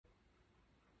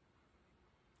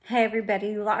Hey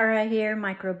everybody, Laura here,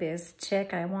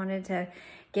 MicroBizChick. I wanted to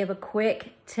give a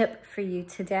quick tip for you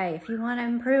today. If you want to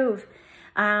improve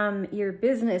your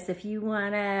business, if you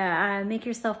want to make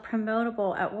yourself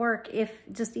promotable at work, if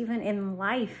just even in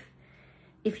life,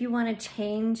 if you want to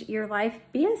change your life,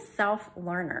 be a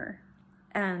self-learner.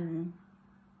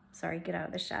 Sorry, get out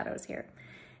of the shadows here.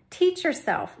 Teach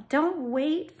yourself. Don't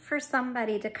wait for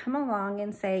somebody to come along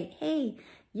and say, hey,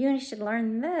 you should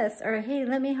learn this, or hey,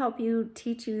 let me help you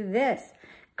teach you this.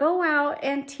 Go out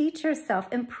and teach yourself,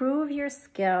 improve your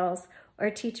skills, or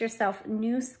teach yourself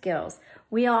new skills.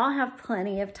 We all have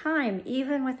plenty of time,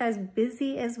 even with as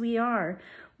busy as we are.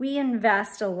 We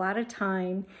invest a lot of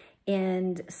time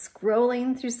in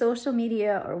scrolling through social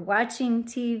media or watching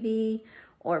TV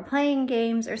or playing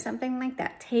games or something like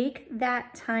that. Take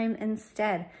that time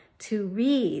instead to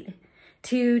read,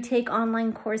 to take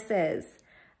online courses,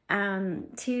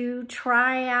 to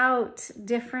try out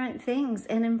different things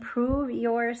and improve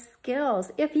your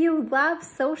skills. If you love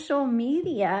social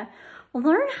media,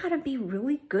 learn how to be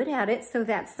really good at it so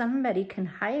that somebody can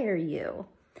hire you.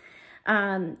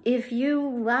 If you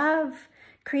love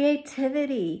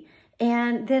creativity,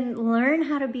 and then learn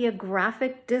how to be a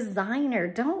graphic designer.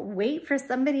 Don't wait for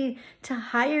somebody to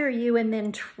hire you and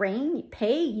then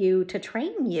pay you to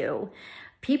train you.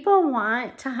 People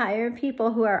want to hire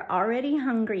people who are already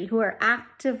hungry, who are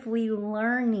actively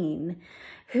learning,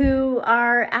 who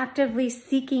are actively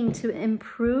seeking to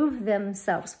improve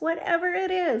themselves, whatever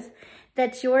it is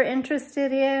that you're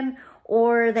interested in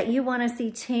or that you want to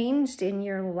see changed in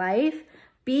your life.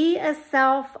 Be a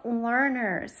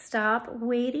self-learner. Stop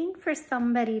waiting for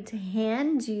somebody to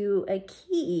hand you a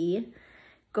key.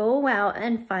 Go out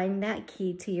and find that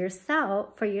key to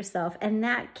yourself, and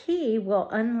that key will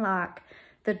unlock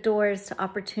the doors to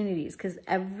opportunities, because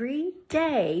every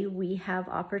day we have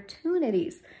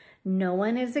opportunities. No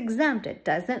one is exempt. It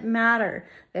doesn't matter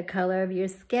the color of your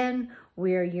skin,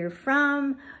 where you're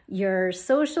from, your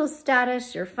social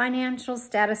status, your financial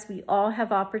status. We all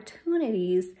have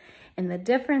opportunities. And the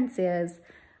difference is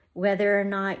whether or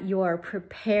not you're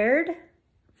prepared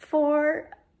for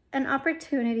an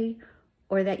opportunity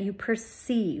or that you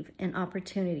perceive an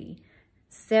opportunity.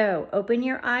 So open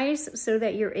your eyes so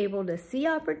that you're able to see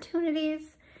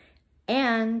opportunities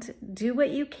and do what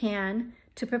you can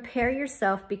to prepare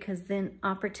yourself, because then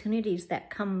opportunities that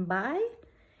come by,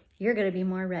 you're going to be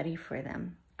more ready for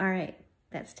them. All right,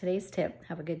 that's today's tip.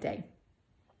 Have a good day.